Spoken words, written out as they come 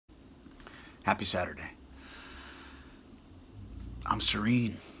Happy Saturday. I'm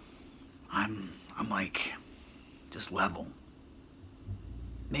serene. I'm like just level.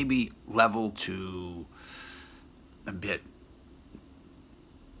 Maybe level to a bit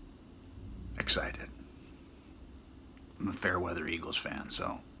excited. I'm a fair weather Eagles fan,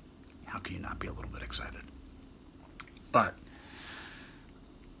 so how can you not be a little bit excited? But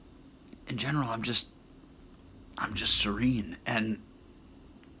in general, I'm just serene. And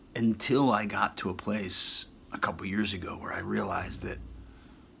until I got to a place a couple years ago where I realized that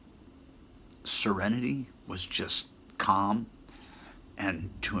serenity was just calm, and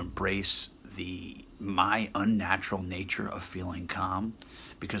to embrace my unnatural nature of feeling calm,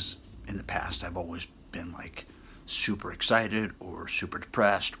 because in the past I've always been like super excited or super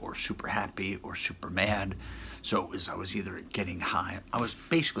depressed or super happy or super mad. So I was either getting high, I was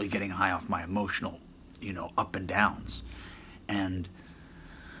basically getting high off my emotional, up and downs. And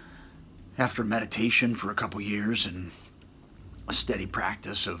after meditation for a couple years and a steady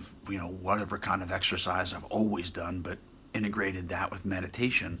practice of, whatever kind of exercise I've always done, but integrated that with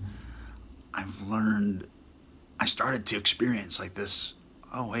meditation, I started to experience like this,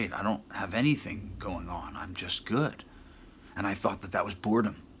 oh wait, I don't have anything going on, I'm just good. And I thought that was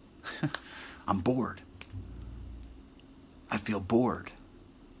boredom. I'm bored. I feel bored.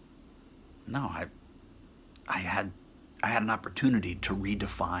 No, I had an opportunity to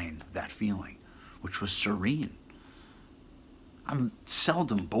redefine that feeling, which was serene. I'm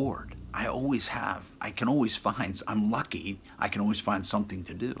seldom bored. I always have. I'm lucky, I can always find something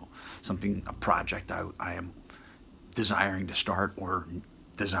to do. A project I am desiring to start or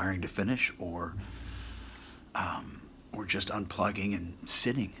desiring to finish, or just unplugging and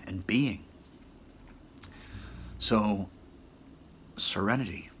sitting and being. So,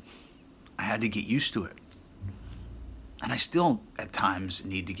 serenity. I had to get used to it. And I still, at times,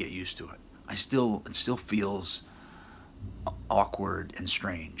 need to get used to it. It still feels awkward and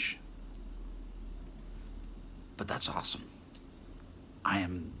strange. But that's awesome. I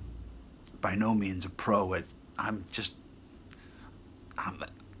am by no means a pro at, I'm just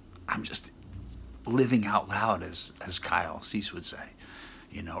living out loud, as Kyle Cease would say,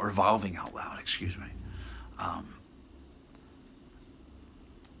 or evolving out loud, excuse me.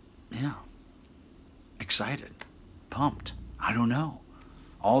 Yeah. Excited. Pumped. I don't know.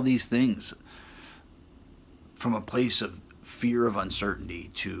 All these things, from a place of fear of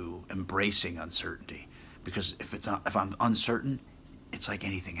uncertainty to embracing uncertainty. Because if I'm uncertain, it's like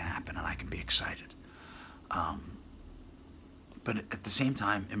anything can happen and I can be excited. But at the same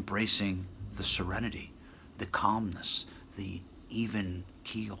time, embracing the serenity, the calmness, the even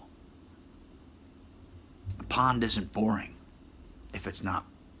keel. The pond isn't boring if it's not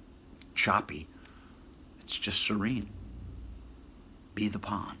choppy. It's just serene. Be the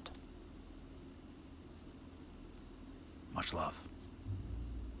pond. Much love.